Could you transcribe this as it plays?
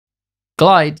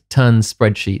Glide turns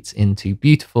spreadsheets into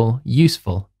beautiful,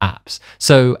 useful apps.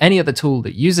 So any other tool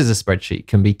that uses a spreadsheet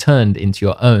can be turned into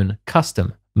your own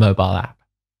custom mobile app.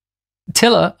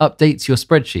 Tiller updates your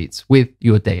spreadsheets with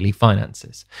your daily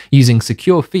finances, using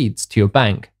secure feeds to your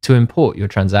bank to import your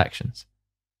transactions.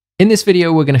 In this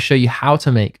video, we're going to show you how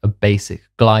to make a basic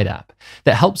Glide app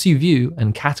that helps you view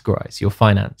and categorize your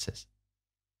finances.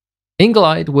 In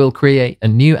Glide, we'll create a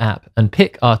new app and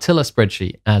pick our Tiller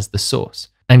spreadsheet as the source,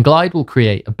 and Glide will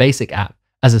create a basic app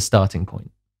as a starting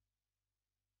point.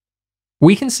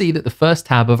 We can see that the first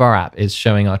tab of our app is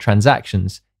showing our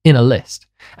transactions in a list,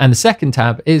 and the second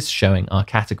tab is showing our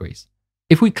categories.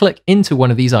 If we click into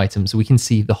one of these items, we can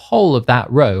see the whole of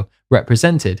that row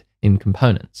represented in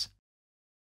components.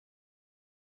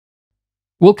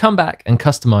 We'll come back and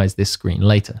customize this screen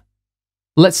later.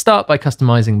 Let's start by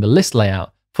customizing the list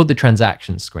layout for the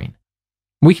transactions screen.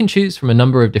 We can choose from a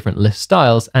number of different list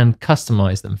styles and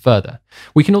customize them further.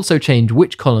 We can also change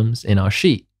which columns in our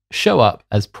sheet show up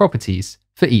as properties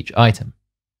for each item.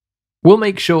 We'll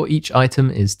make sure each item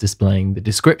is displaying the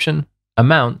description,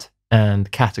 amount,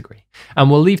 and category, and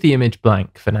we'll leave the image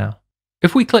blank for now.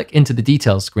 If we click into the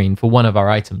details screen for one of our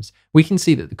items, we can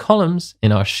see that the columns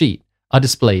in our sheet are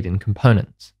displayed in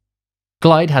components.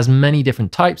 Glide has many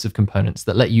different types of components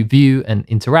that let you view and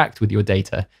interact with your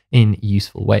data in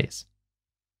useful ways.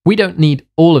 We don't need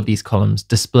all of these columns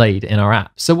displayed in our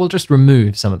app, so we'll just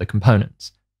remove some of the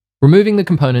components. Removing the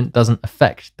component doesn't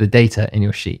affect the data in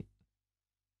your sheet.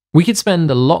 We could spend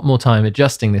a lot more time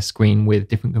adjusting this screen with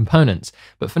different components,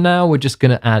 but for now we're just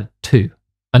going to add two: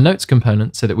 a notes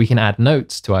component so that we can add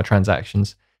notes to our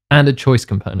transactions, and a choice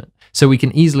component so we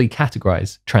can easily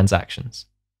categorize transactions.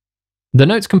 The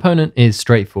notes component is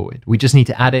straightforward. We just need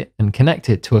to add it and connect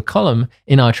it to a column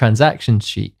in our transactions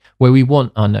sheet where we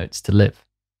want our notes to live.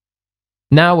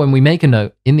 Now, when we make a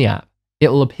note in the app, it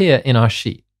will appear in our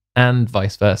sheet, and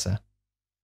vice versa.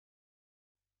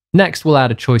 Next, we'll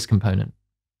add a choice component.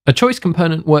 A choice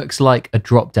component works like a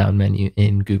drop-down menu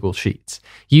in Google Sheets.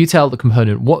 You tell the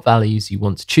component what values you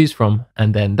want to choose from,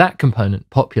 and then that component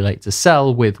populates a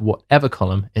cell with whatever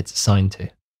column it's assigned to.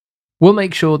 We'll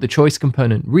make sure the choice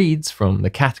component reads from the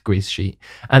categories sheet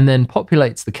and then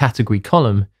populates the category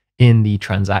column in the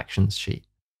transactions sheet.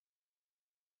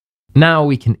 Now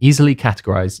we can easily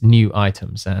categorize new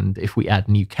items, and if we add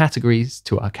new categories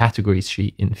to our categories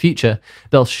sheet in future,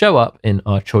 they'll show up in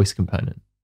our choice component.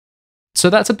 So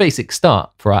that's a basic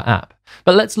start for our app,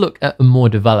 but let's look at a more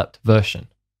developed version.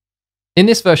 In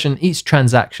this version, each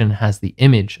transaction has the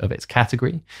image of its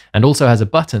category and also has a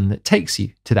button that takes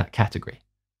you to that category.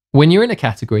 When you're in a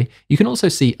category, you can also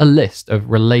see a list of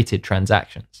related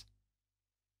transactions.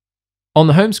 On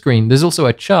the home screen, there's also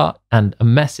a chart and a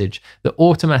message that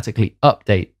automatically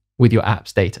update with your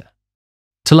app's data.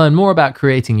 To learn more about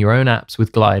creating your own apps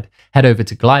with Glide, head over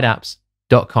to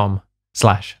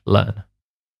glideapps.com/learn.